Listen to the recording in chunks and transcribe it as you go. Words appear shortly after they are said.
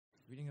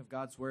of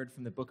God's word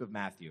from the book of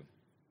Matthew.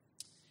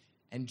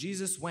 And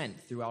Jesus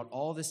went throughout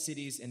all the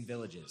cities and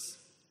villages,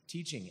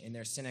 teaching in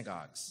their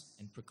synagogues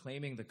and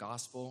proclaiming the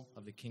gospel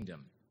of the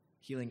kingdom,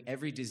 healing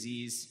every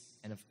disease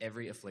and of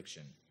every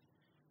affliction.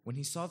 When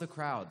he saw the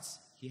crowds,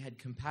 he had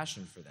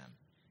compassion for them,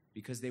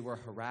 because they were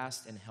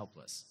harassed and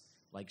helpless,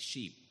 like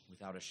sheep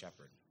without a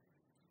shepherd.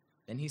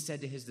 Then he said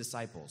to his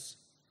disciples,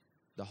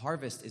 "The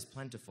harvest is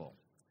plentiful,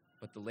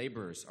 but the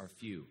laborers are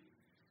few.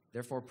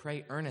 Therefore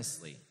pray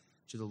earnestly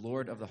to the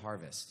Lord of the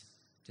harvest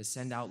to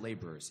send out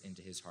laborers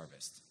into his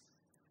harvest."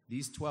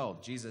 These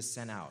 12 Jesus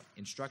sent out,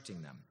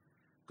 instructing them,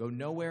 "Go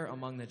nowhere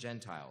among the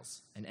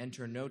Gentiles and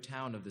enter no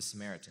town of the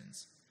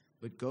Samaritans,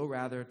 but go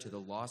rather to the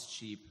lost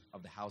sheep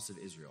of the house of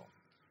Israel,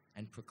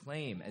 and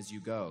proclaim as you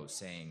go,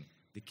 saying,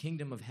 'The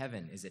kingdom of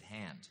heaven is at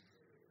hand.'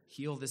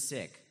 Heal the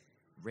sick,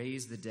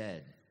 raise the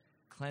dead,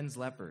 cleanse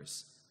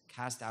lepers,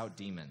 cast out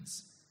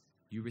demons.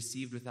 You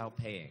received without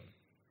paying,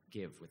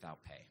 give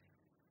without pay."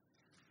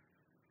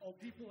 All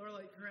people are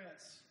like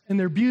grass, and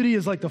their beauty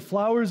is like the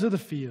flowers of the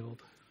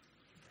field.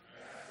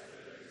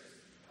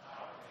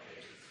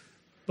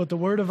 But the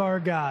word of our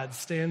God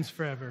stands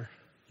forever.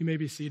 You may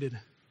be seated.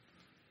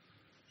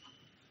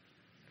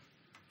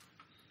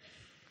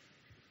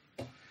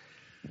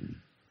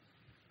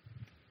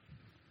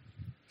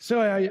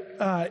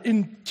 So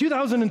in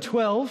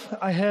 2012,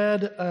 I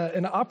had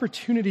an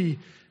opportunity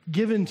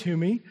given to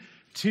me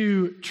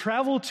to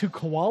travel to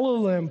Kuala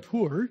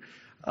Lumpur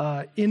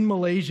in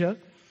Malaysia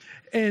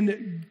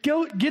and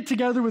get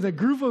together with a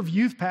group of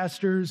youth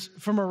pastors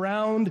from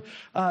around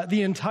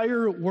the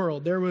entire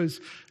world. There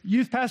was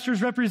youth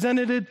pastors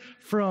represented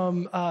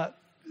from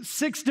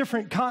 6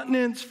 different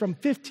continents, from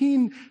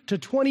 15 to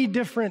 20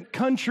 different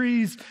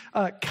countries.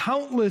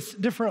 Countless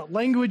different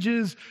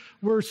languages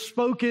were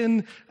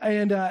spoken,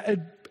 and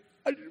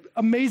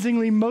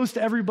amazingly, most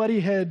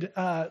everybody had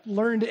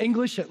learned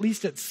English, at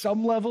least at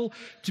some level,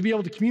 to be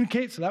able to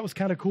communicate, so that was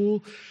kind of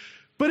cool.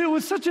 But it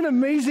was such an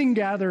amazing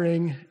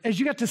gathering as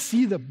you got to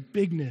see the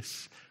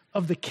bigness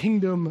of the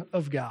kingdom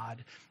of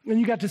God. And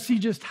you got to see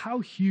just how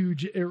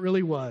huge it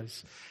really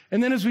was.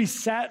 And then as we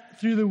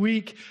sat through the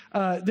week,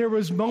 there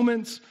was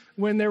moments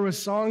when there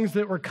was songs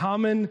that were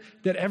common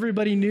that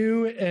everybody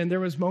knew, and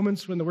there was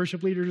moments when the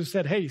worship leader just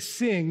said, "Hey,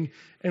 sing,"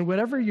 and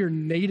whatever your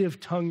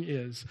native tongue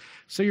is.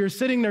 So you're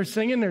sitting there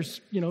singing,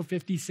 there's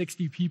 50,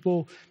 60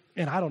 people,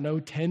 and I don't know,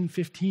 10,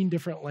 15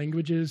 different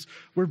languages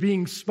were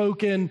being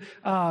spoken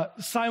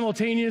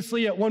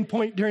simultaneously. At one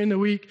point during the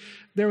week,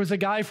 there was a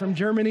guy from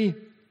Germany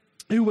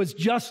who was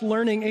just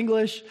learning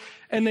English,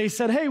 and they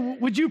said, "Hey,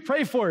 would you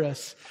pray for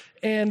us?"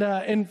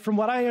 And from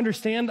what I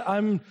understand,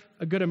 I'm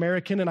a good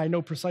American and I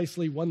know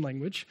precisely one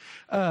language,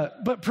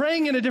 but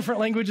praying in a different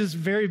language is a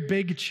very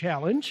big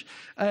challenge.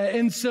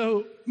 And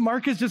so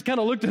Marcus just kind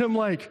of looked at him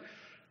like,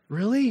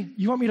 "Really?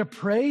 You want me to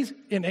pray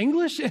in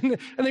English?" And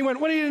they went,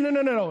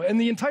 No.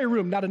 And the entire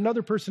room, not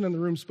another person in the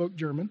room spoke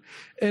German.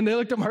 And they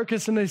looked at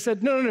Marcus and they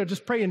said, No,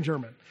 just pray in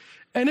German.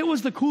 And it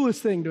was the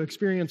coolest thing to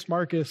experience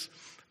Marcus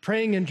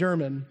praying in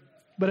German.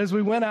 But as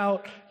we went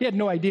out, he had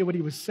no idea what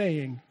he was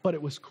saying, but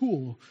it was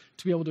cool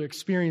to be able to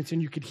experience,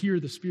 and you could hear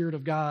the Spirit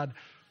of God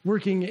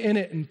working in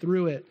it and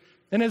through it.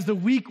 And as the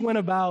week went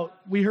about,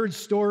 we heard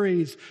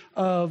stories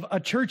of a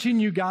church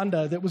in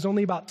Uganda that was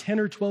only about 10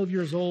 or 12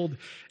 years old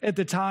at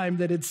the time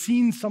that had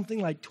seen something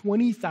like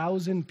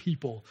 20,000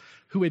 people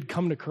who had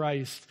come to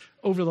Christ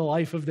over the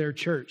life of their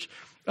church.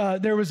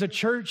 There was a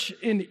church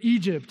in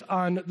Egypt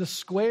on the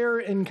square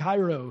in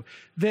Cairo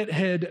that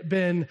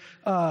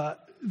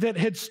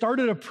had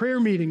started a prayer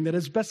meeting that,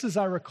 as best as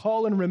I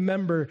recall and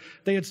remember,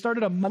 they had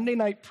started a Monday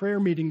night prayer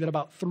meeting that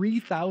about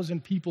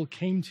 3,000 people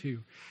came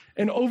to.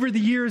 And over the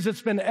years,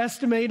 it's been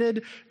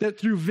estimated that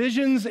through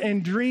visions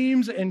and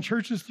dreams and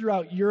churches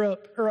throughout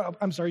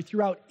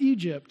throughout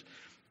Egypt,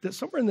 that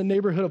somewhere in the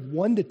neighborhood of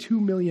 1 to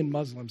 2 million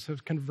Muslims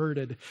have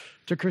converted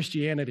to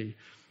Christianity.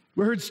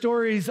 We heard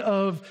stories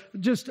of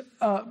just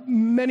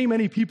many,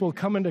 many people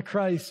coming to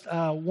Christ.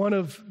 One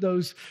of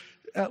those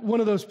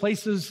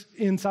places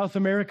in South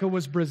America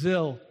was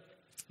Brazil.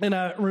 And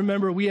I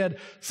remember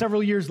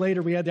several years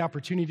later, we had the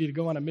opportunity to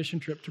go on a mission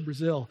trip to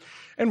Brazil.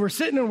 And we're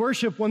sitting in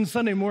worship one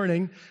Sunday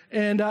morning,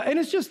 and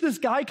it's just this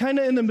guy kind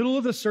of in the middle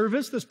of the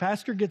service. This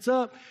pastor gets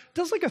up,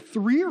 does like a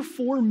 3 or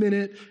 4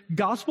 minute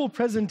gospel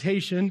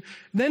presentation.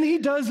 Then he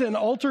does an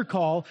altar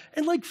call,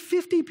 and like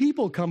 50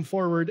 people come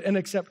forward and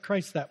accept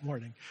Christ that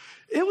morning.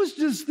 It was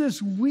just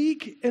this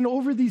week, and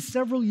over these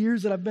several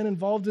years that I've been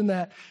involved in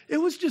that, it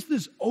was just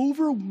this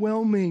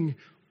overwhelming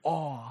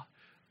awe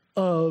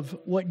of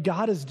what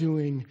God is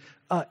doing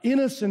in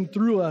us and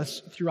through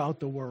us throughout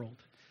the world.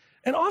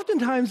 And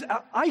oftentimes,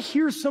 I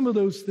hear some of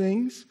those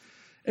things,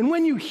 and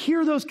when you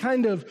hear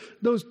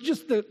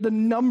the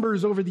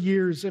numbers over the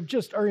years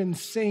are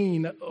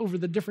insane over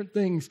the different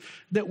things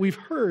that we've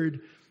heard.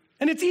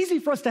 And it's easy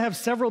for us to have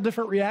several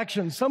different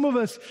reactions. Some of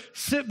us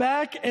sit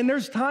back, and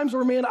there's times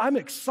where, man, I'm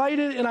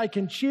excited and I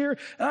can cheer,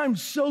 and I'm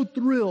so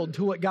thrilled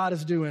to what God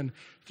is doing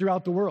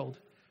throughout the world.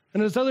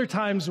 And there's other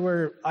times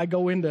where I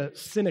go into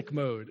cynic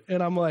mode,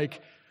 and I'm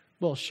like,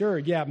 well, sure,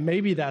 yeah,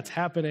 maybe that's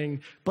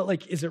happening, but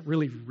like, is it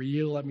really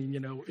real? I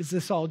mean, is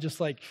this all just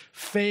like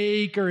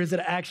fake, or is it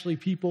actually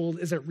people?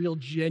 Is it real,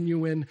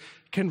 genuine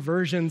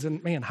conversions?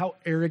 And man, how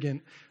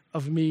arrogant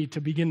of me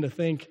to begin to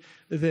think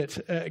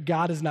that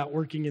God is not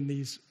working in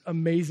these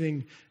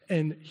amazing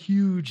and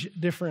huge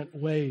different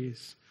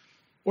ways.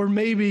 Or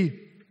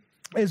maybe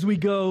as we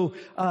go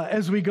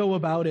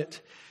about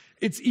it,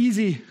 it's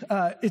easy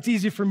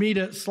for me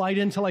to slide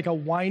into like a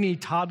whiny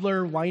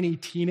toddler, whiny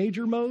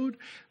teenager mode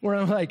where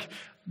I'm like,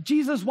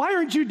 Jesus, why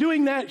aren't you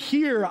doing that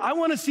here? I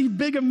want to see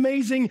big,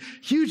 amazing,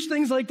 huge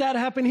things like that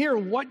happen here.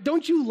 What?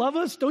 Don't you love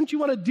us? Don't you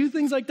want to do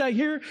things like that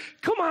here?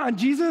 Come on,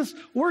 Jesus,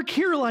 work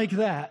here like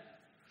that.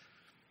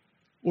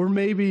 Or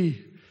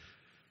maybe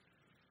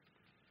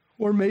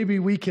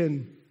we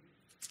can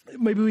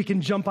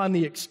jump on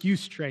the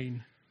excuse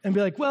train and be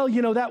like, well,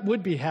 that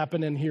would be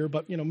happening here,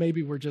 but,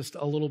 maybe we're just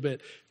a little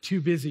bit too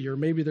busy, or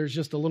maybe there's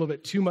just a little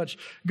bit too much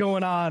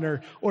going on,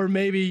 or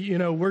maybe,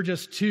 we're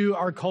just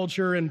our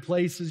culture and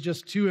place is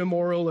just too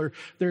immoral, or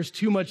there's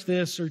too much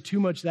this or too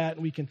much that,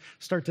 and we can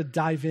start to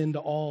dive into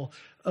all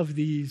of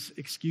these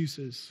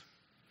excuses.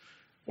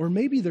 Or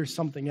maybe there's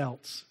something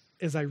else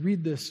as I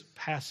read this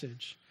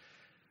passage,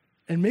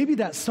 and maybe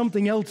that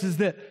something else is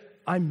that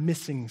I'm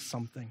missing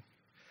something.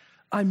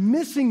 I'm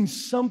missing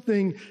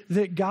something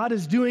that God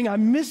is doing.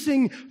 I'm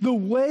missing the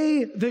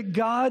way that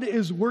God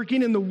is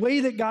working and the way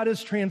that God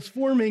is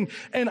transforming.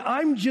 And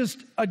I'm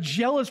just a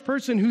jealous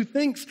person who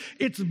thinks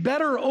it's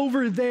better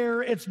over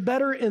there. It's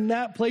better in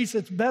that place.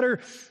 It's better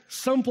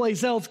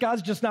someplace else.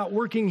 God's just not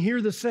working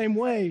here the same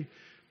way.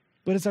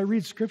 But as I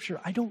read Scripture,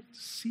 I don't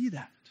see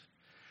that.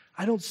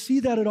 I don't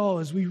see that at all.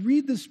 As we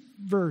read this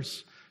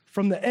verse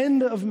from the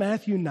end of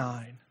Matthew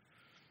 9,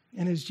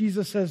 and as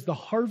Jesus says, the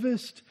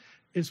harvest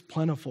is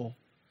plentiful,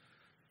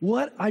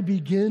 what I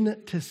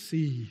begin to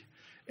see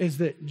is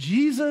that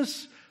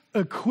Jesus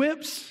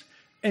equips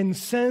and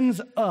sends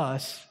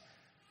us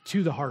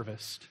to the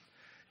harvest.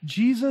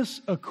 Jesus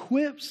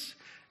equips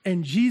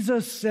and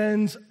Jesus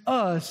sends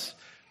us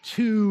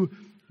to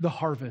the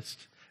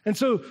harvest. And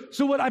so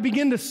what I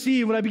begin to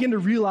see, what I begin to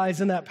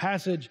realize in that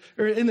passage,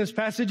 or in this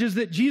passage, is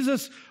that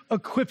Jesus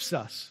equips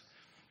us.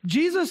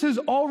 Jesus has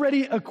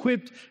already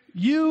equipped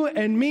you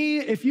and me.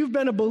 If you've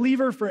been a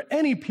believer for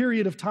any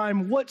period of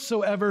time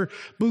whatsoever,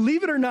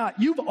 believe it or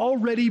not, you've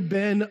already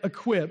been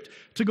equipped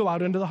to go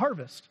out into the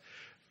harvest.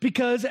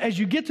 Because as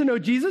you get to know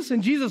Jesus,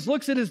 and Jesus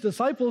looks at his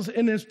disciples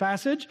in this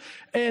passage,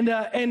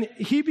 and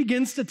he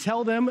begins to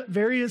tell them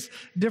various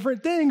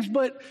different things,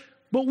 but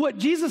what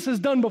Jesus has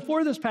done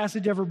before this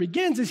passage ever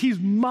begins is he's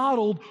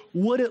modeled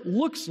what it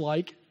looks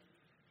like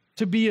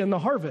to be in the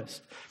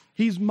harvest.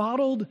 He's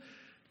modeled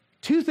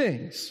two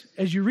things.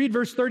 As you read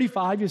verse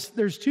 35,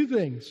 there's two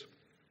things.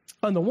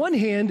 On the one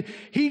hand,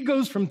 he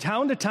goes from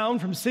town to town,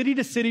 from city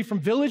to city,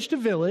 from village to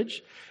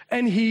village,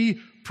 and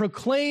he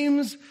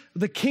proclaims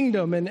the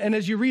kingdom. And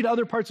as you read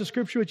other parts of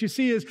Scripture, what you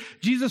see is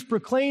Jesus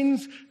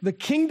proclaims the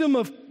kingdom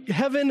of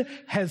heaven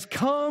has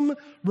come,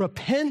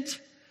 repent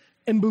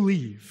and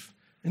believe.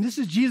 And this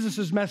is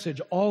Jesus'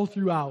 message all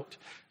throughout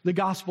the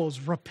Gospels.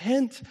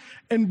 Repent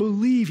and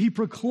believe. He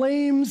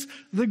proclaims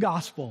the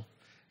gospel.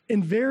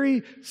 In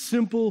very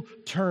simple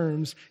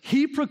terms,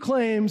 he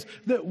proclaims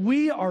that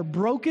we are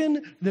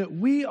broken, that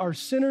we are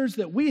sinners,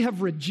 that we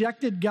have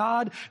rejected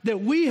God,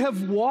 that we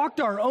have walked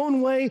our own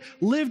way,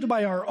 lived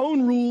by our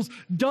own rules,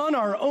 done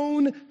our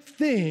own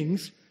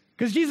things.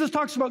 Because Jesus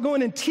talks about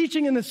going and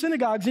teaching in the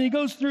synagogues, and he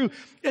goes through,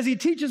 as he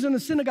teaches in the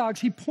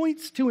synagogues, he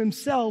points to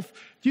himself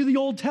through the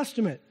Old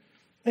Testament.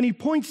 And he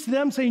points to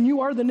them saying,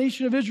 you are the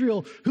nation of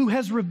Israel who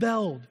has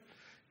rebelled,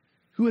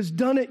 who has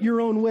done it your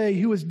own way,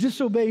 who has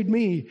disobeyed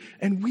me,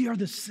 and we are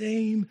the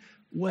same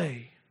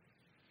way.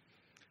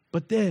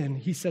 But then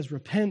he says,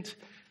 repent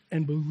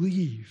and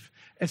believe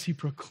as he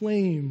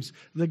proclaims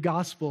the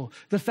gospel.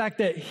 The fact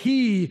that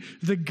he,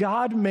 the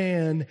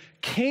God-man,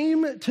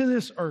 came to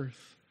this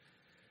earth.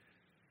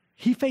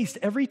 He faced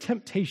every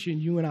temptation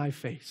you and I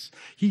face.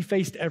 He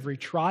faced every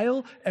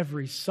trial,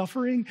 every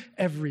suffering,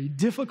 every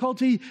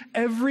difficulty,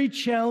 every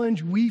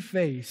challenge we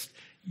faced,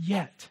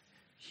 yet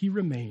he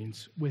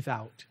remains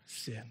without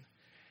sin.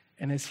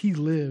 And as he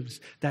lives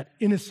that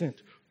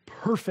innocent,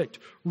 perfect,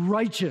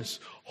 righteous,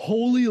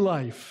 holy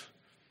life,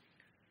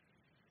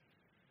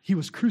 he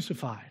was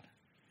crucified.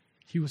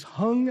 He was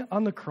hung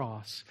on the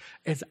cross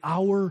as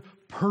our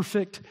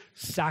perfect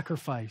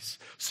sacrifice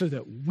so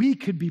that we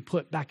could be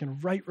put back in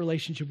right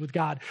relationship with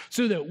God,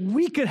 so that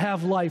we could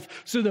have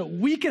life, so that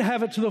we could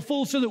have it to the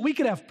full, so that we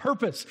could have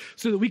purpose,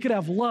 so that we could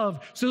have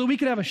love, so that we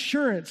could have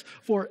assurance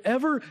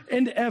forever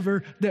and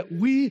ever that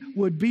we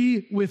would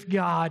be with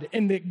God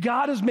and that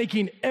God is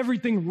making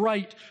everything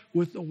right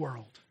with the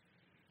world.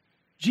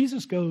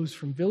 Jesus goes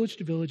from village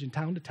to village and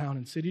town to town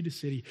and city to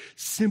city,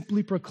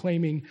 simply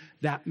proclaiming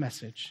that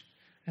message.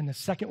 And the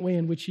second way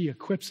in which he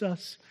equips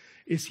us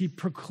is he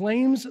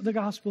proclaims the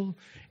gospel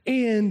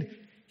and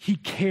he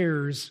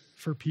cares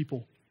for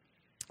people.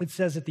 It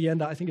says at the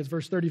end, I think it's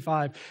verse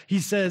 35, he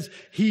says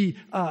he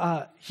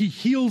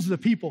heals the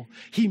people.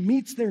 He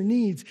meets their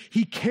needs.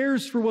 He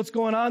cares for what's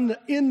going on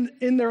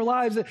in their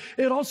lives.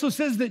 It also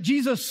says that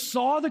Jesus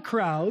saw the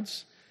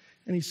crowds,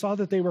 and he saw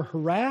that they were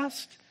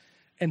harassed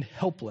and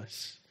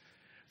helpless.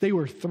 They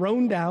were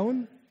thrown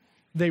down.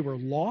 They were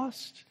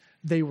lost.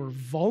 They were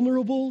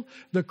vulnerable.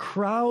 The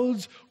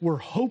crowds were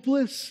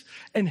hopeless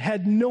and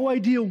had no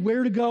idea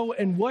where to go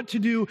and what to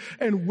do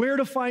and where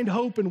to find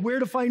hope and where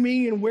to find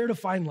meaning and where to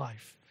find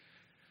life.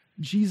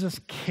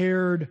 Jesus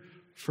cared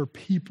for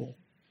people,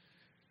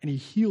 and he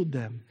healed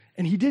them.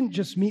 And he didn't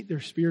just meet their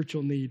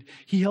spiritual need.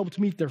 He helped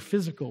meet their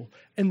physical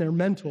and their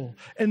mental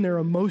and their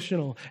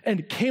emotional,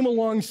 and came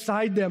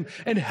alongside them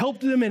and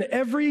helped them in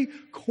every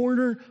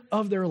corner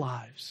of their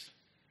lives.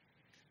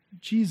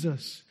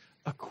 Jesus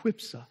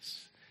equips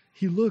us.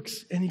 He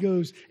looks and he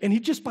goes, and he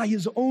just by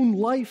his own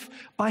life,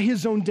 by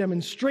his own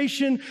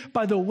demonstration,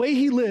 by the way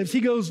he lives, he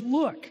goes,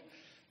 look,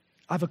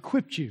 I've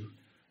equipped you.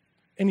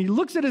 And he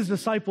looks at his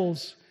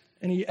disciples,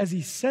 and as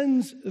he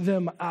sends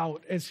them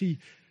out, as he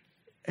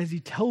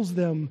tells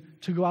them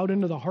to go out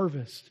into the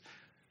harvest,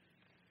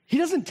 he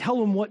doesn't tell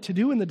them what to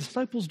do, and the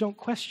disciples don't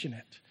question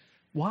it.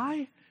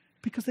 Why?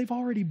 Because they've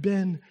already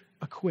been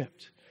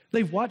equipped.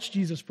 They've watched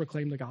Jesus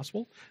proclaim the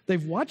gospel.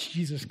 They've watched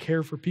Jesus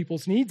care for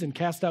people's needs and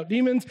cast out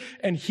demons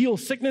and heal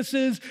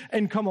sicknesses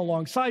and come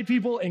alongside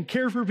people and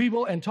care for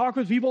people and talk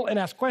with people and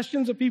ask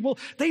questions of people.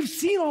 They've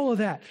seen all of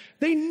that.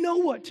 They know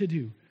what to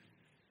do.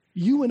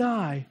 You and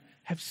I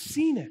have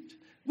seen it.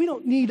 We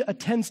don't need a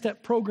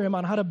 10-step program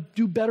on how to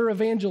do better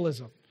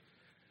evangelism.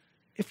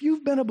 If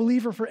you've been a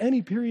believer for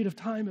any period of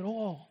time at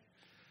all,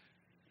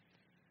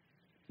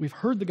 we've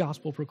heard the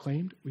gospel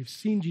proclaimed. We've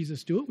seen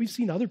Jesus do it. We've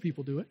seen other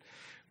people do it.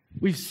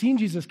 We've seen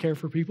Jesus care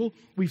for people.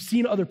 We've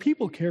seen other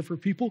people care for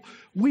people.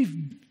 We've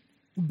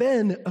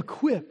been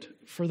equipped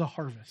for the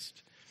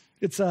harvest.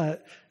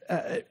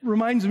 It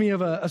reminds me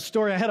of a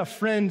story. I had a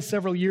friend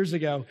several years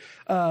ago.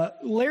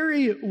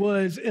 Larry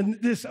was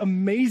this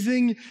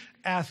amazing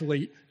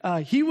athlete.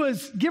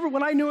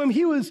 When I knew him,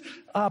 he was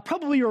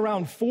probably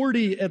around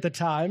 40 at the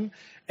time,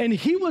 and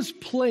he was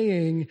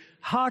playing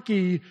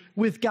hockey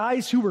with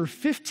guys who were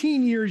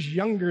 15 years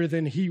younger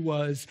than he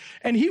was,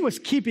 and he was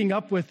keeping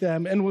up with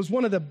them and was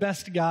one of the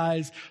best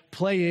guys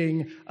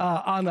playing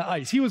on the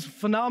ice. He was a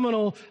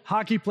phenomenal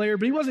hockey player,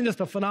 but he wasn't just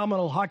a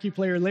phenomenal hockey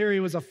player. Larry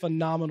was a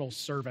phenomenal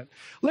servant.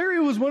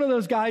 Larry was one of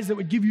those guys that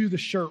would give you the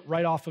shirt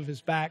right off of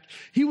his back.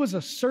 He was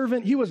a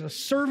servant. He was a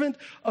servant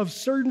of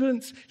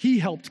servants. He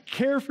helped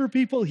care for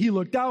people. He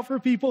looked out for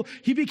people.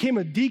 He became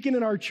a deacon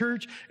in our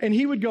church, and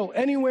he would go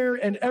anywhere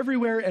and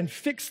everywhere and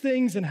fix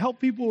things and help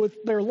people with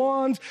their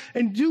lawns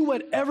and do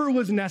whatever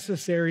was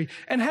necessary,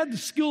 and had the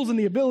skills and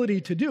the ability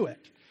to do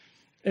it.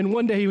 And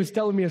one day he was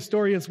telling me a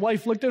story. His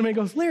wife looked at him and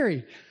goes,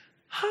 Larry,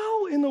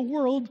 how in the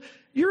world,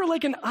 you're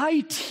like an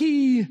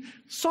IT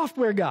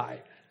software guy.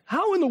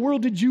 How in the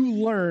world did you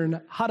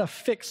learn how to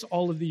fix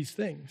all of these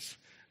things?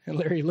 And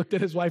Larry looked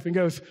at his wife and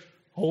goes,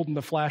 holding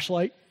the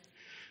flashlight.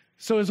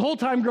 So his whole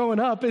time growing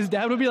up, his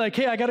dad would be like,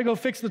 hey, I got to go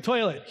fix the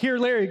toilet. Here,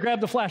 Larry,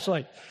 grab the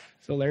flashlight.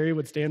 So Larry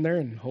would stand there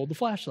and hold the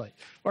flashlight.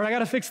 Or I got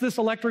to fix this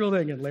electrical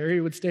thing. And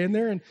Larry would stand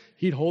there and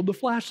he'd hold the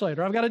flashlight.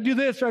 Or I've got to do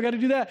this, or I've got to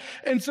do that.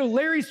 And so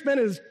Larry spent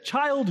his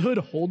childhood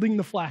holding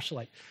the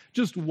flashlight,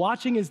 just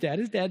watching his dad.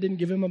 His dad didn't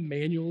give him a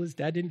manual. His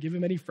dad didn't give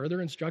him any further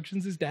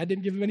instructions. His dad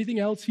didn't give him anything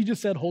else. He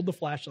just said, hold the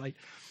flashlight.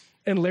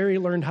 And Larry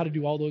learned how to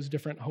do all those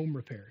different home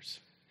repairs.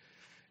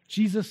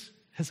 Jesus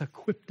has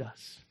equipped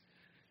us.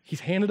 He's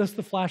handed us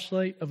the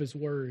flashlight of his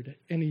word.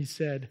 And he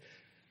said,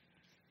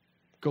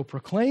 go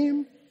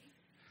proclaim,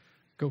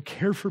 go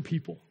care for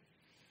people.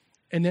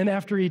 And then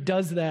after he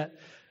does that,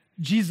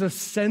 Jesus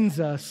sends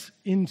us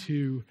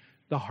into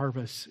the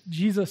harvest.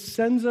 Jesus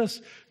sends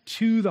us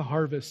to the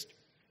harvest.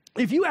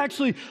 If you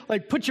actually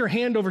put your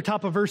hand over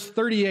top of verse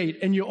 38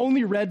 and you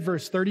only read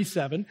verse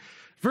 37,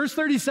 verse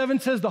 37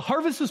 says, the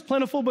harvest is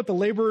plentiful, but the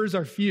laborers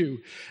are few.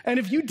 And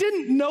if you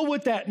didn't know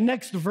what that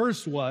next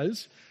verse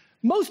was,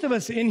 most of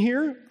us in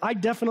here, I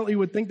definitely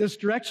would think this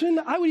direction.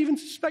 I would even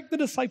suspect the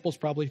disciples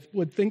probably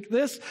would think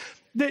this,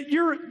 that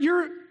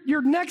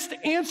your next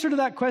answer to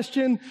that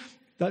question,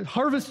 the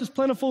harvest is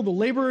plentiful, the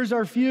laborers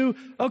are few.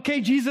 Okay,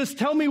 Jesus,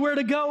 tell me where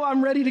to go.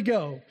 I'm ready to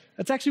go.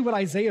 That's actually what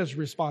Isaiah's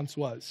response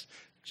was.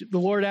 The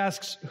Lord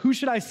asks, who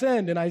should I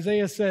send? And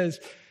Isaiah says,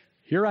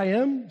 here I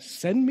am,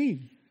 send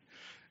me.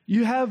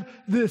 You have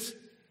this,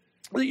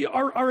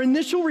 our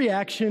initial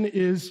reaction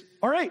is,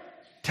 all right,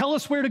 tell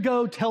us where to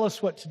go, tell us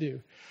what to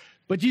do.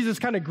 But Jesus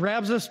kind of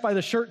grabs us by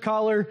the shirt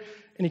collar,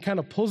 and he kind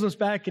of pulls us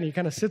back, and he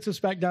kind of sits us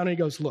back down, and he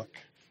goes, look,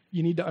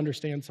 you need to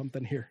understand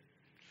something here.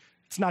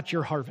 It's not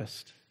your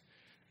harvest.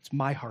 It's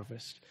my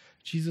harvest.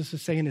 Jesus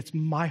is saying, it's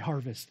my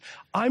harvest.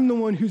 I'm the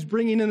one who's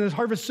bringing in this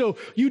harvest. So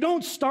you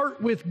don't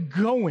start with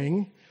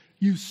going,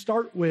 you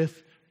start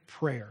with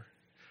prayer.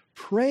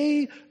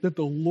 Pray that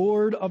the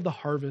Lord of the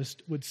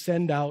harvest would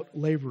send out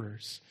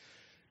laborers.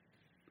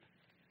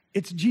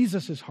 It's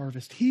Jesus'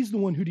 harvest. He's the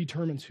one who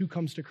determines who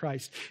comes to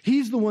Christ.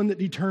 He's the one that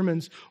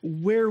determines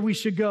where we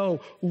should go,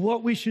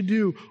 what we should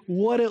do,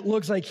 what it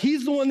looks like.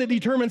 He's the one that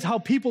determines how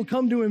people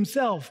come to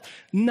himself,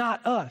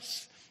 not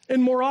us.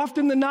 And more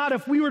often than not,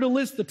 if we were to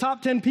list the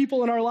top 10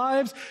 people in our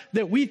lives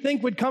that we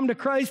think would come to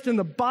Christ and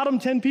the bottom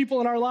 10 people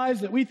in our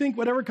lives that we think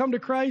would ever come to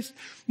Christ,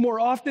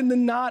 more often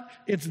than not,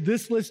 it's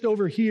this list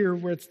over here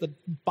where it's the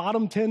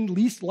bottom 10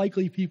 least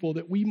likely people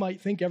that we might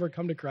think ever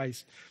come to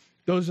Christ.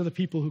 Those are the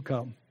people who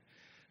come.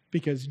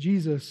 Because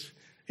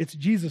it's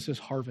Jesus'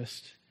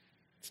 harvest.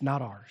 It's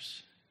not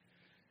ours.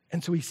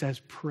 And so he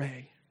says,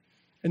 pray.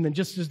 And then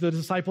just as the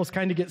disciples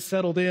kind of get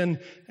settled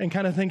in and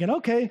kind of thinking,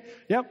 okay,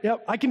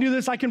 yep, I can do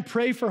this. I can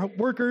pray for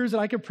workers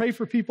and I can pray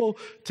for people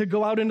to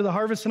go out into the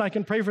harvest and I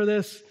can pray for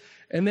this.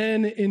 And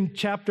then in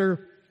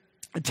chapter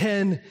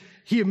 10,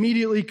 he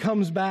immediately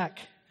comes back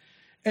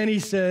and he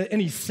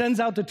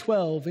sends out the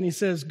 12 and he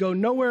says, go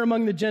nowhere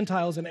among the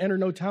Gentiles and enter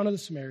no town of the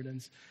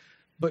Samaritans,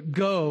 but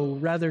go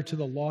rather to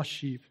the lost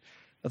sheep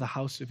of the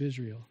house of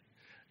Israel.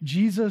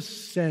 Jesus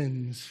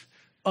sends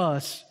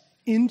us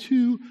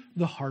into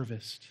the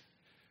harvest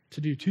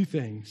to do two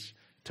things,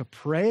 to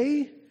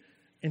pray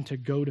and to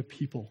go to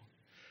people.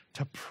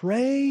 To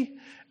pray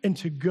and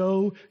to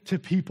go to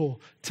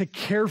people, to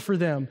care for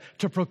them,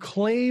 to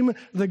proclaim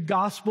the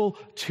gospel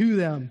to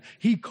them.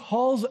 He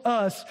calls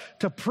us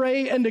to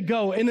pray and to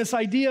go. And this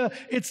idea,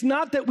 it's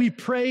not that we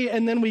pray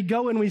and then we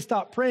go and we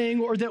stop praying,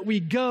 or that we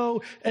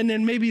go and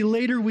then maybe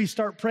later we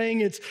start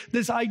praying. It's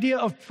this idea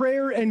of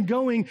prayer and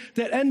going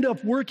that end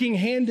up working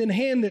hand in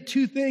hand, that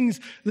two things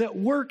that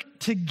work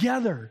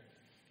together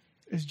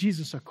as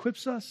Jesus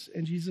equips us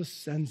and Jesus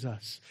sends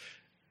us.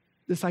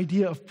 This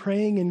idea of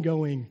praying and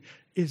going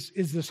is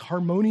this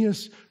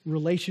harmonious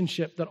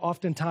relationship that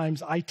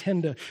oftentimes I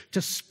tend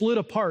to split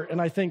apart. And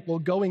I think, well,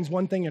 going's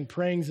one thing and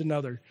praying's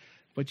another.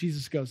 But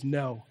Jesus goes,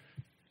 no,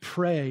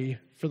 pray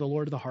for the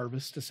Lord of the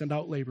harvest to send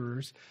out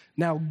laborers.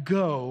 Now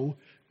go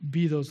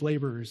be those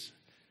laborers.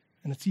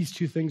 And it's these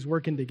two things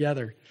working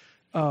together.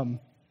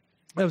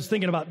 I was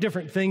thinking about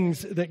different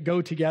things that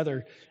go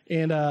together.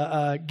 And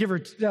a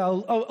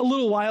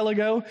little while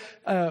ago,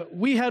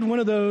 we had one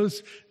of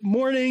those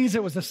mornings.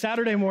 It was a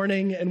Saturday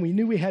morning, and we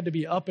knew we had to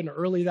be up and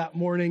early that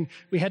morning.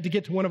 We had to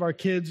get to one of our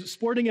kids'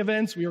 sporting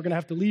events. We were going to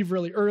have to leave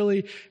really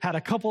early, had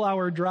a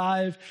couple-hour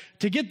drive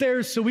to get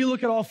there. So we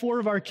look at all four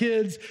of our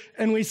kids,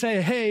 and we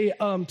say, hey,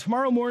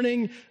 tomorrow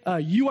morning,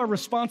 you are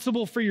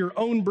responsible for your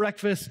own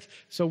breakfast.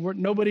 So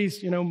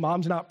nobody's,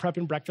 mom's not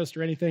prepping breakfast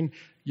or anything.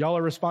 Y'all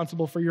are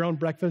responsible for your own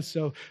breakfast.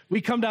 So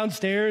we come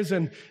downstairs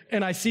and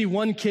I see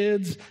one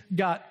kid's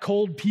got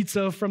cold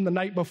pizza from the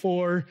night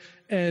before,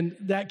 and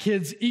that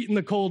kid's eating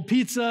the cold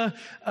pizza.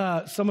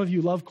 Some of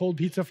you love cold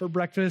pizza for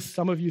breakfast.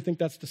 Some of you think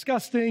that's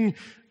disgusting.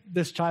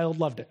 This child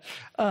loved it.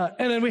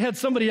 And then we had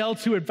somebody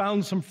else who had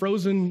found some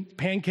frozen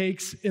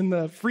pancakes in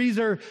the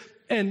freezer,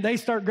 and they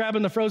start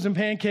grabbing the frozen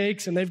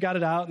pancakes, and they've got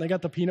it out, and they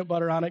got the peanut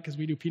butter on it because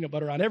we do peanut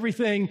butter on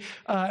everything,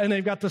 and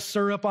they've got the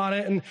syrup on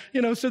it,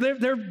 and so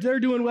they're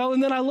doing well.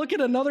 And then I look at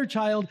another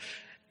child,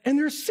 and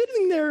they're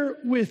sitting there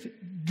with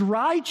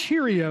dry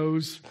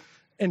Cheerios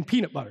and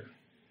peanut butter,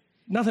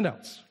 nothing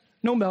else,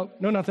 no milk,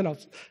 no nothing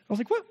else. I was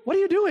like, what are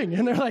you doing?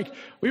 And they're like,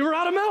 we were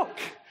out of milk.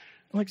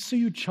 I'm like, so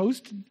you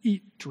chose to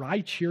eat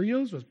dry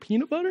Cheerios with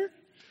peanut butter?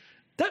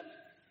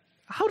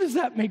 How does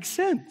that make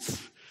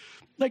sense?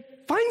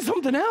 Like, find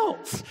something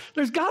else.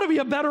 There's got to be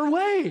a better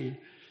way.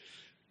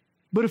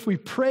 But if we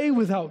pray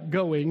without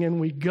going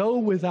and we go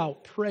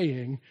without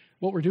praying,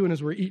 what we're doing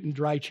is we're eating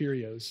dry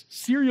Cheerios.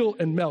 Cereal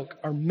and milk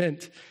are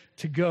meant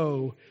to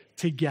go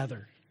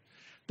together.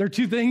 They're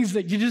two things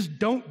that you just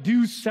don't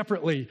do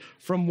separately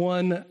from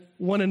one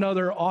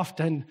another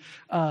often.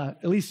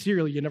 At least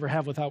cereal you never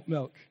have without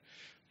milk.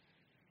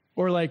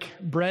 Or like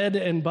bread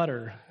and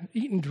butter.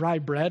 Eating dry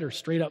bread or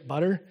straight up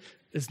butter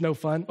is no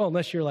fun. Well,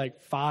 unless you're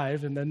like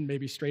 5 and then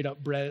maybe straight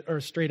up bread or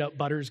straight up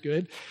butter is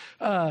good.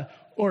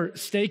 Or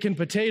steak and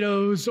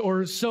potatoes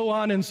or so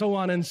on and so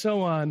on and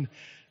so on.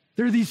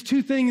 There are these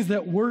two things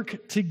that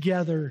work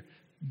together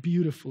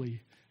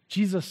beautifully.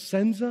 Jesus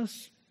sends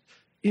us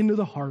into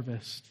the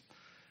harvest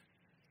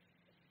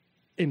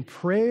in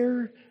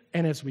prayer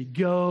and as we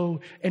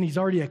go, and he's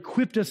already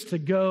equipped us to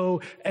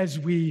go as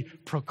we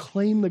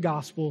proclaim the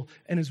gospel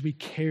and as we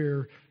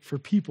care for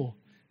people.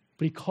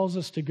 But he calls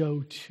us to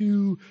go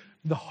to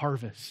the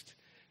harvest.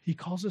 He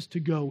calls us to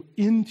go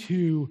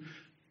into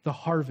the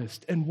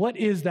harvest. And what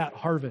is that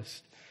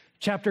harvest?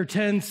 Chapter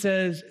 10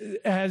 says,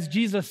 as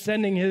Jesus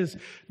sending his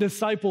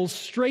disciples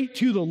straight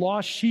to the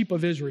lost sheep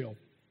of Israel.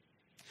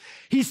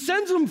 He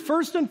sends them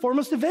first and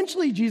foremost.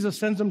 Eventually, Jesus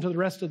sends them to the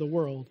rest of the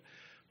world.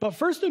 But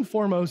first and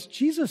foremost,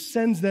 Jesus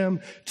sends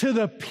them to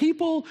the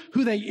people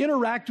who they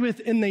interact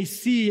with and they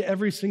see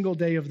every single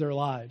day of their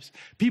lives.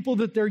 People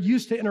that they're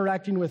used to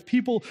interacting with,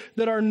 people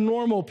that are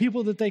normal,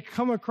 people that they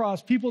come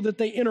across, people that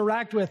they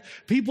interact with,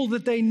 people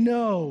that they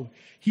know.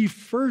 He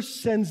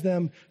first sends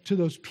them to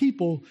those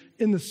people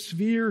in the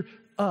sphere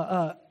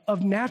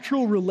of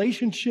natural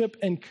relationship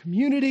and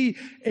community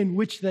in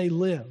which they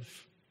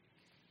live.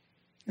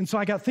 And so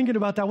I got thinking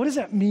about that. What does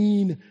that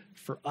mean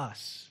for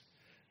us?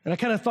 And I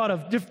kind of thought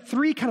of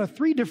three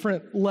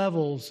different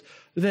levels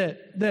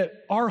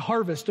that our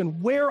harvest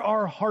and where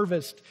our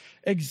harvest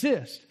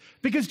exists.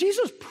 Because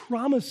Jesus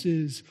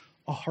promises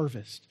a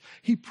harvest.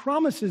 He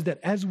promises that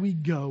as we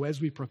go, as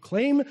we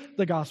proclaim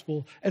the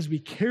gospel, as we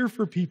care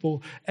for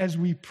people, as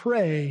we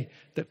pray,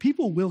 that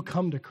people will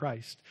come to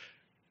Christ.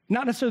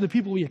 Not necessarily the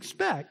people we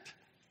expect,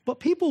 but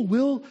people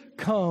will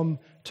come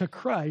to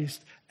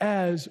Christ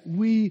as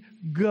we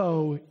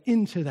go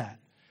into that.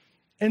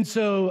 And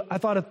so I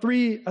thought of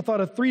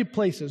three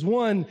places.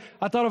 One,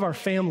 I thought of our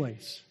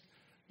families,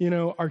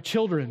 our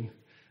children.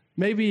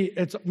 Maybe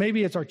it's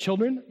our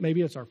children,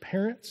 maybe it's our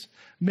parents,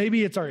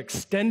 maybe it's our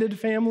extended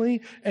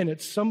family, and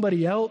it's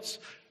somebody else.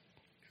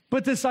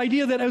 But this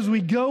idea that as we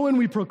go and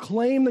we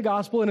proclaim the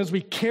gospel and as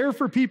we care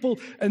for people,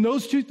 and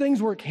those two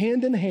things work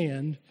hand in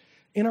hand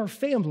in our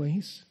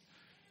families,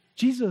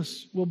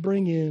 Jesus will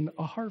bring in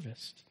a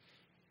harvest.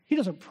 He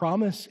doesn't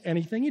promise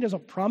anything. He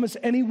doesn't promise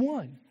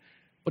anyone.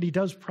 But he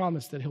does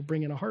promise that he'll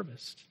bring in a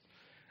harvest.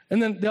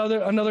 And then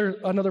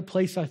another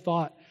place I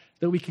thought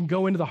that we can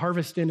go into the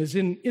harvest in is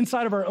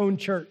inside of our own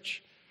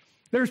church.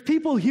 There's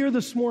people here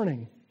this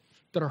morning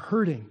that are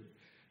hurting,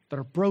 that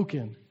are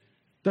broken,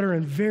 that are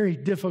in very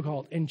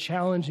difficult and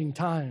challenging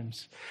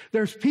times.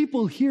 There's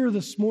people here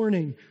this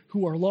morning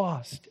who are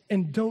lost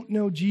and don't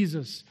know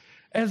Jesus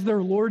as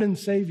their Lord and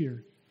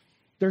Savior.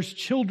 There's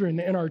children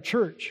in our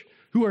church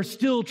who are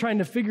still trying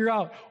to figure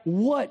out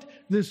what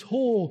this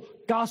whole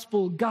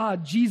gospel,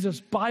 God, Jesus,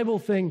 Bible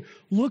thing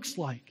looks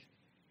like.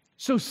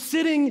 So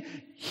sitting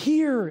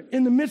here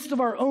in the midst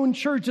of our own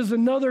church is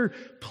another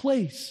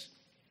place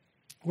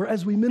where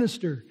as we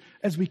minister,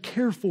 as we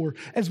care for,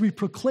 as we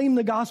proclaim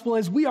the gospel,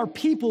 as we are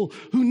people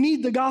who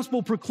need the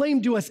gospel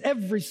proclaimed to us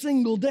every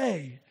single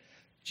day,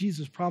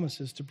 Jesus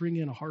promises to bring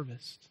in a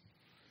harvest.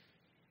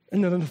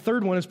 And then the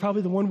third one is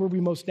probably the one where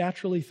we most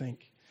naturally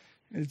think.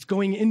 It's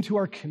going into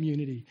our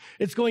community.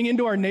 It's going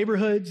into our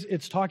neighborhoods.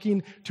 It's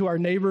talking to our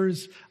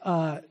neighbors.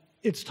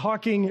 It's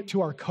talking to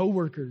our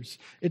coworkers.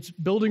 It's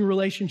building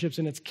relationships,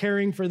 and it's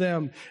caring for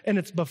them, and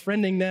it's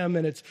befriending them,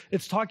 and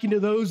it's talking to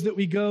those that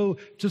we go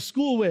to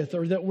school with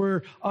or that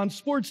we're on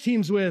sports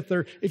teams with,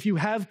 or if you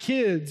have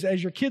kids,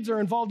 as your kids are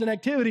involved in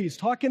activities,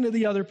 talking to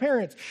the other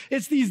parents.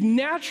 It's these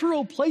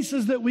natural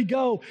places that we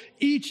go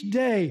each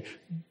day.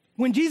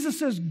 When Jesus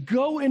says,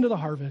 go into the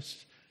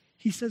harvest,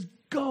 he says,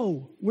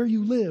 go where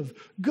you live.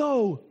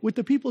 Go with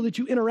the people that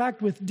you interact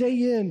with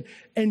day in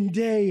and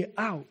day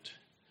out.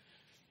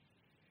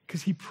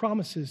 Because he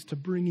promises to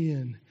bring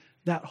in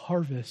that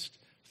harvest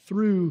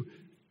through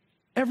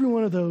every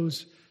one of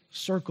those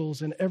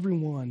circles and every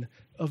one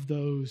of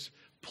those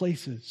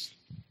places.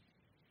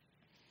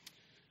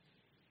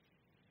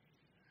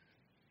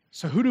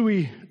 So who do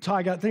we talk?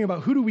 I got to think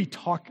about who do we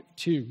talk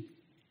to?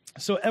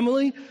 So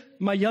Emily,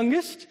 my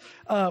youngest,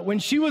 when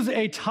she was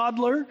a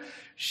toddler,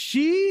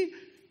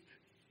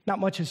 not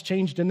much has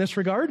changed in this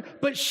regard,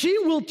 but she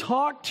will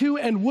talk to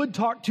and would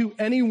talk to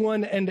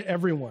anyone and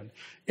everyone.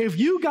 If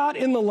you got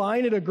in the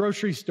line at a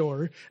grocery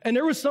store and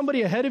there was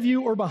somebody ahead of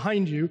you or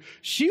behind you,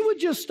 she would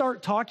just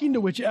start talking to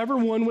whichever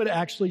one would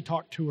actually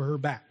talk to her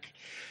back.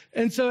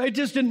 And so it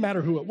just didn't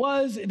matter who it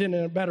was. It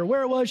didn't matter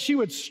where it was. She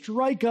would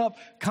strike up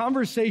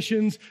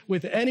conversations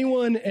with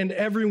anyone and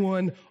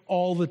everyone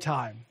all the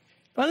time.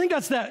 I think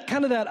that's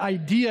that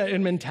idea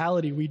and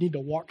mentality we need to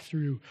walk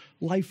through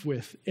life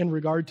with in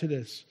regard to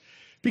this.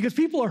 Because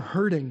people are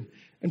hurting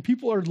and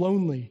people are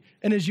lonely.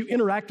 And as you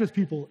interact with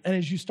people and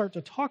as you start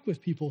to talk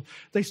with people,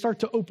 they start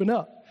to open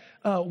up.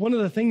 One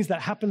of the things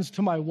that happens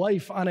to my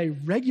wife on a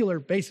regular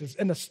basis,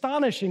 an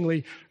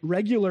astonishingly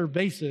regular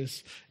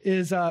basis,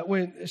 is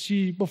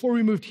before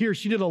we moved here,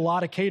 she did a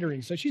lot of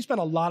catering. So she spent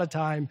a lot of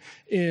time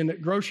in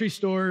grocery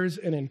stores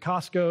and in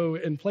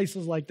Costco and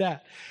places like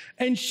that.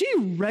 And she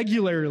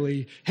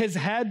regularly has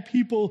had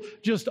people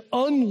just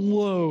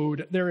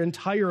unload their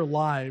entire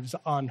lives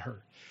on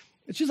her.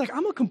 And she's like,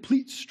 I'm a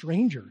complete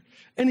stranger.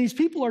 And these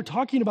people are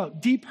talking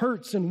about deep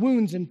hurts and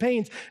wounds and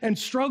pains and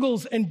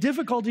struggles and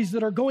difficulties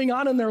that are going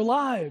on in their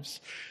lives.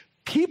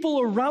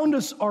 People around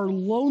us are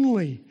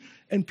lonely,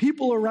 and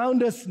people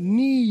around us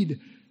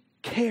need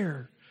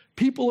care.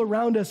 People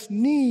around us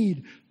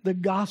need the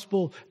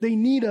gospel. They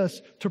need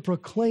us to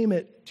proclaim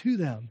it to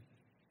them.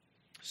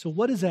 So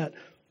what does that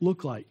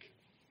look like?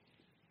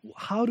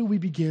 How do we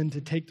begin to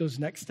take those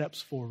next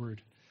steps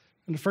forward?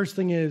 And the first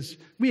thing is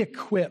we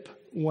equip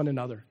one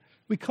another.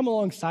 We come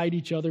alongside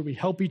each other. We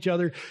help each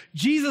other.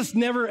 Jesus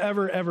never,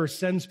 ever, ever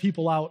sends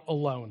people out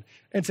alone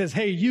and says,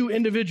 hey, you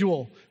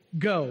individual,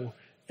 go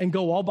and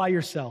go all by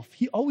yourself.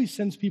 He always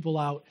sends people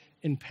out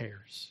in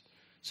pairs.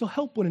 So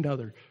help one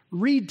another,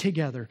 read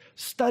together,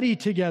 study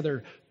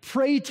together,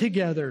 pray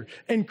together,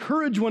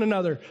 encourage one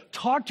another,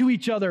 talk to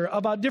each other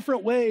about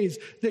different ways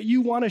that you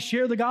want to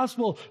share the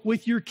gospel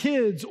with your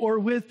kids or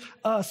with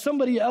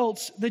somebody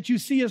else that you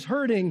see as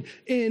hurting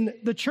in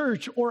the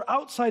church or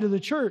outside of the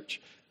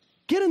church.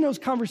 Get in those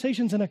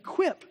conversations and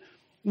equip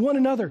one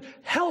another.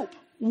 Help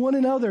one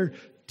another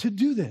to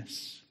do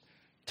this,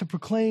 to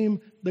proclaim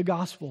the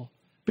gospel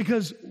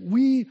because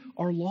we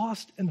are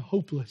lost and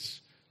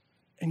hopeless.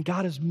 And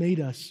God has made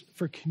us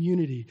for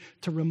community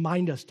to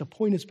remind us, to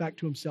point us back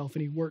to himself,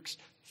 and he works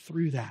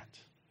through that.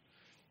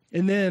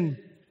 And then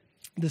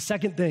the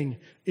second thing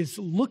is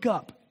look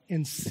up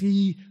and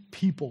see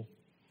people.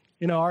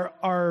 You know,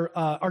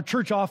 our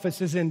church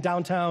office is in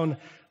downtown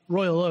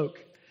Royal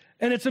Oak.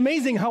 And it's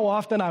amazing how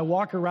often I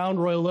walk around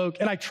Royal Oak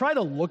and I try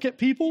to look at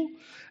people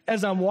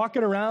as I'm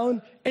walking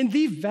around, and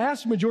the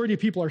vast majority of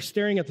people are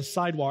staring at the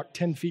sidewalk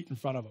 10 feet in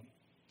front of them.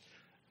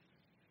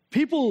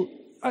 People,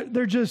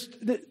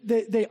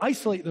 they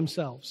isolate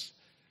themselves,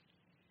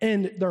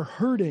 and they're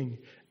hurting,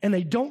 and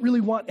they don't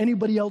really want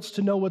anybody else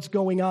to know what's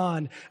going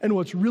on and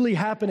what's really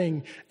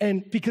happening,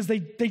 and because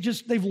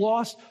they've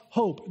lost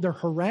hope. They're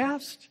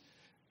harassed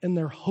and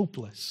they're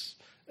hopeless,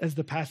 as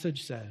the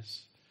passage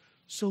says.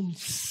 So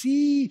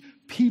see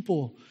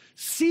people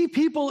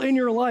in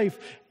your life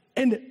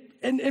and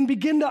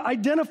begin to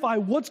identify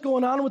what's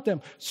going on with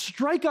them.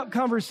 Strike up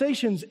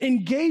conversations,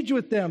 engage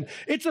with them.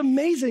 It's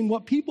amazing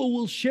what people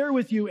will share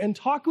with you and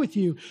talk with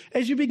you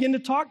as you begin to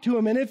talk to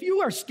them. And if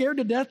you are scared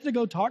to death to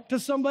go talk to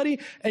somebody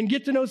and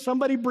get to know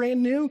somebody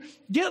brand new,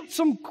 get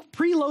some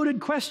preloaded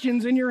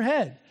questions in your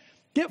head.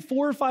 Get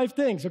 4 or 5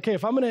 things. Okay,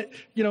 if I'm gonna,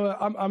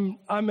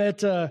 I'm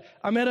at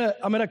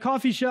a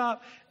coffee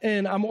shop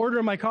and I'm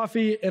ordering my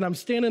coffee and I'm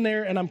standing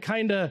there and I'm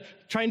kind of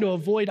trying to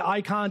avoid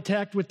eye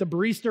contact with the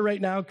barista right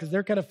now because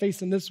they're kind of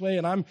facing this way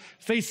and I'm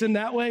facing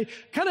that way.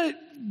 Kind of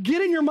get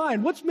in your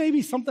mind, what's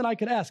maybe something I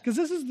could ask? Because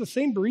this is the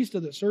same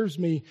barista that serves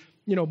me,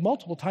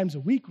 multiple times a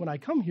week when I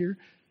come here.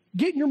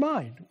 Get in your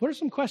mind. What are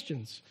some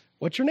questions?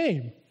 What's your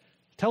name?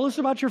 Tell us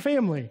about your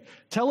family.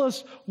 Tell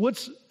us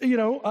what's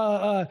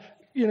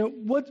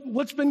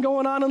been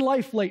going on in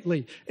life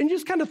lately? And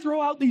just kind of throw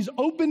out these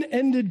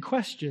open-ended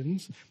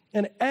questions.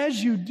 And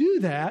as you do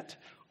that,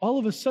 all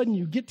of a sudden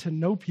you get to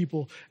know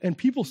people, and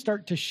people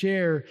start to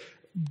share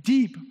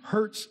deep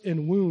hurts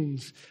and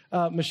wounds.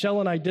 Michelle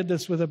and I did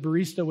this with a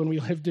barista when we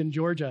lived in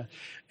Georgia.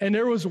 And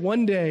there was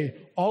one day,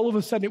 all of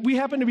a sudden, we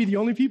happened to be the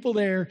only people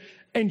there,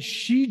 and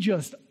she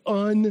just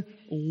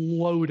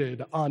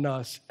unloaded on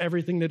us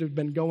everything that had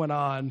been going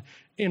on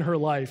in her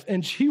life.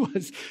 And she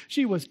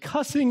was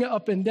cussing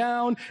up and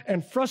down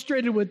and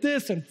frustrated with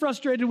this and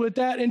frustrated with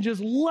that and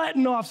just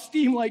letting off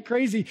steam like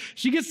crazy.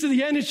 She gets to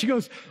the end and she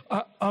goes,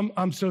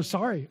 I'm so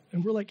sorry.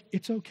 And we're like,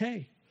 it's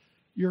okay.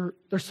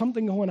 There's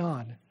something going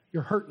on.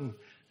 You're hurting.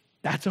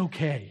 That's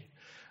okay.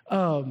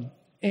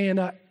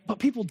 But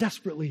people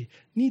desperately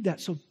need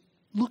that. So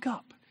look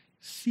up,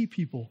 see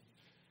people,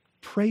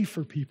 pray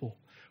for people,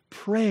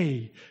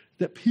 pray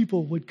that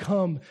people would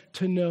come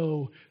to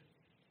know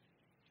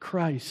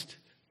Christ.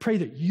 Pray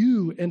that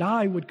you and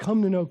I would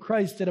come to know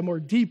Christ at a more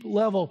deep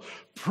level.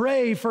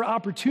 Pray for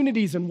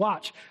opportunities and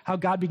watch how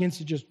God begins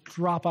to just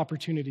drop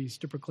opportunities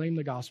to proclaim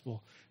the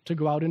gospel, to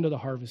go out into the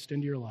harvest,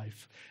 into your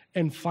life.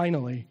 And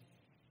finally,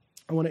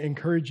 I want to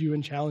encourage you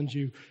and challenge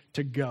you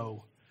to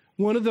go.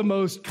 One of the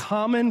most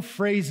common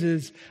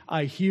phrases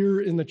I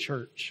hear in the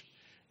church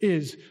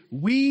is,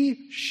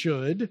 we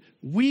should,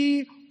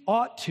 we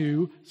ought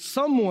to,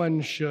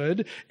 someone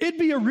should, it'd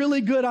be a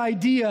really good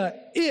idea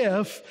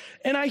if,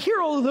 and I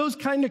hear all of those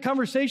kind of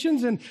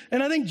conversations, and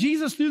I think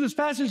Jesus through this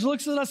passage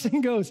looks at us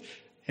and goes,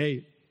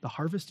 hey, the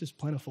harvest is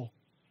plentiful.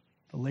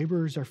 The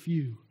laborers are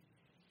few.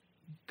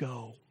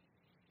 Go.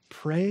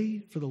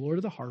 Pray for the Lord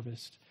of the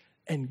harvest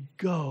and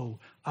go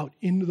out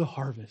into the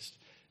harvest.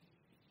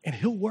 And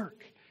he'll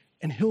work.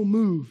 And he'll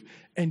move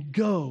and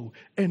go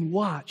and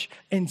watch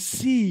and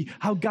see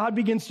how God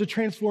begins to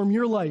transform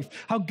your life,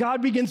 how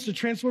God begins to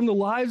transform the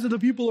lives of the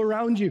people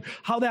around you,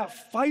 how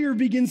that fire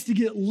begins to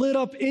get lit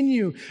up in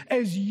you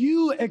as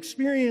you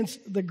experience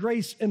the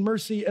grace and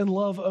mercy and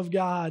love of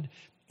God,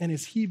 and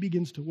as he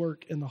begins to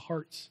work in the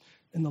hearts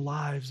and the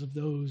lives of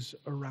those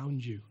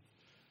around you.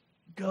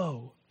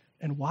 Go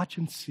and watch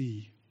and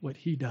see what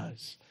he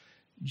does.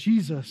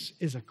 Jesus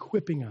is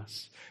equipping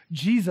us.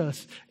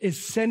 Jesus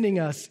is sending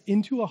us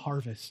into a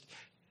harvest,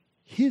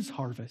 his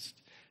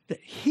harvest, that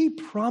he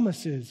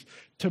promises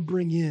to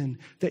bring in,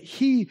 that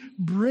he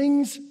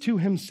brings to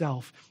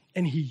himself,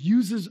 and he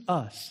uses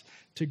us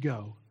to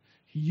go.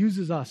 He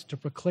uses us to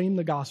proclaim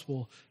the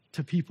gospel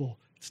to people.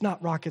 It's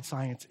not rocket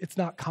science. It's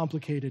not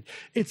complicated.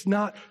 It's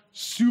not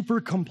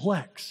super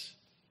complex.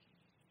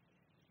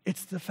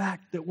 It's the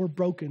fact that we're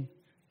broken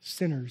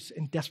sinners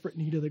in desperate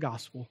need of the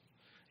gospel,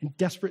 in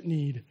desperate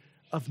need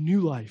of new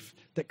life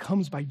that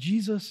comes by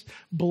Jesus'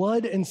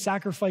 blood and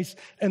sacrifice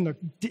and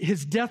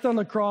his death on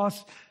the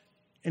cross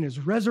and his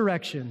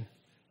resurrection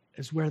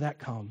is where that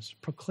comes.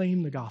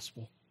 Proclaim the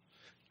gospel.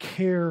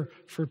 Care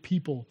for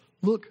people.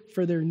 Look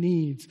for their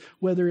needs,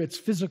 whether it's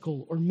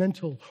physical or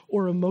mental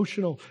or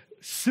emotional,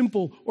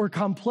 simple or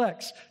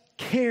complex.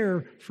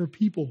 Care for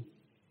people.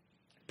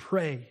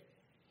 Pray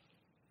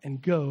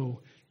and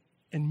go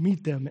and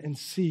meet them and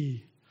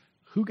see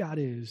who God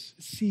is,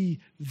 see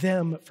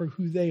them for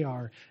who they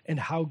are, and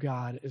how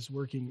God is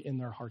working in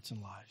their hearts and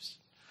lives.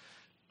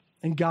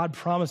 And God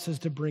promises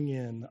to bring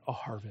in a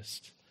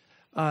harvest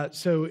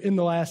So in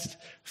the last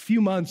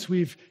few months,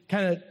 we've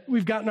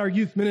gotten our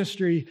youth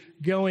ministry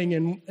going,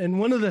 and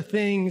one of the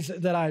things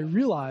that I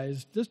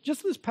realized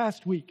just this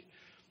past week,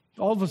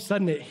 all of a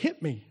sudden it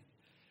hit me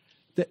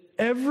that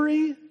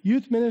every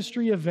youth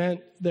ministry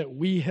event that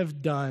we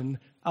have done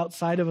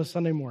outside of a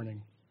Sunday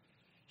morning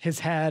has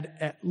had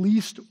at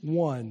least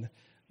one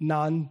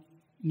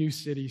non-New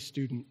City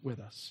student with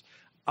us.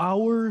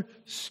 Our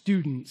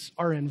students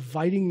are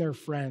inviting their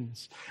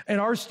friends, and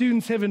our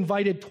students have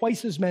invited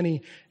twice as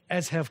many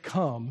as have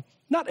come.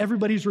 Not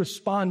everybody's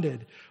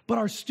responded, but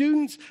our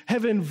students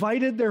have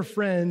invited their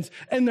friends,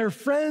 and their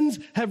friends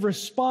have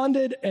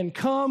responded and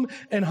come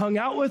and hung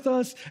out with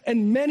us,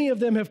 and many of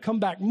them have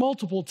come back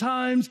multiple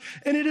times,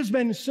 and it has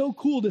been so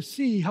cool to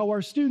see how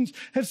our students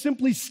have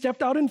simply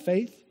stepped out in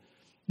faith.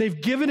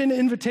 They've given an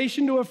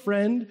invitation to a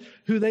friend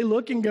who they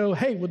look and go,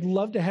 hey, would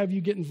love to have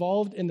you get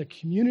involved in the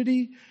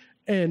community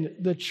and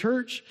the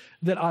church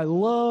that I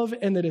love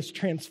and that is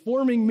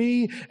transforming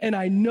me and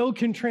I know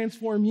can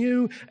transform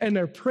you, and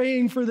they're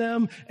praying for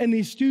them, and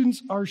these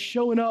students are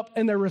showing up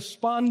and they're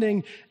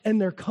responding and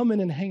they're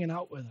coming and hanging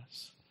out with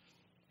us.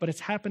 But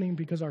it's happening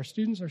because our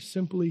students are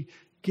simply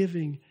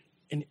giving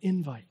an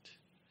invite.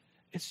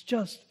 It's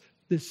just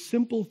this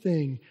simple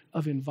thing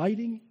of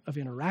inviting, of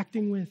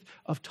interacting with,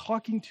 of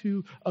talking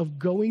to, of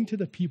going to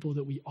the people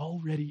that we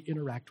already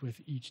interact with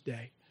each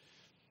day.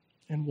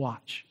 And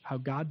watch how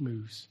God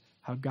moves,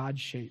 how God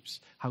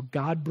shapes, how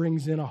God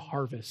brings in a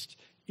harvest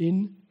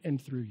in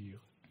and through you.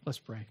 Let's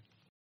pray.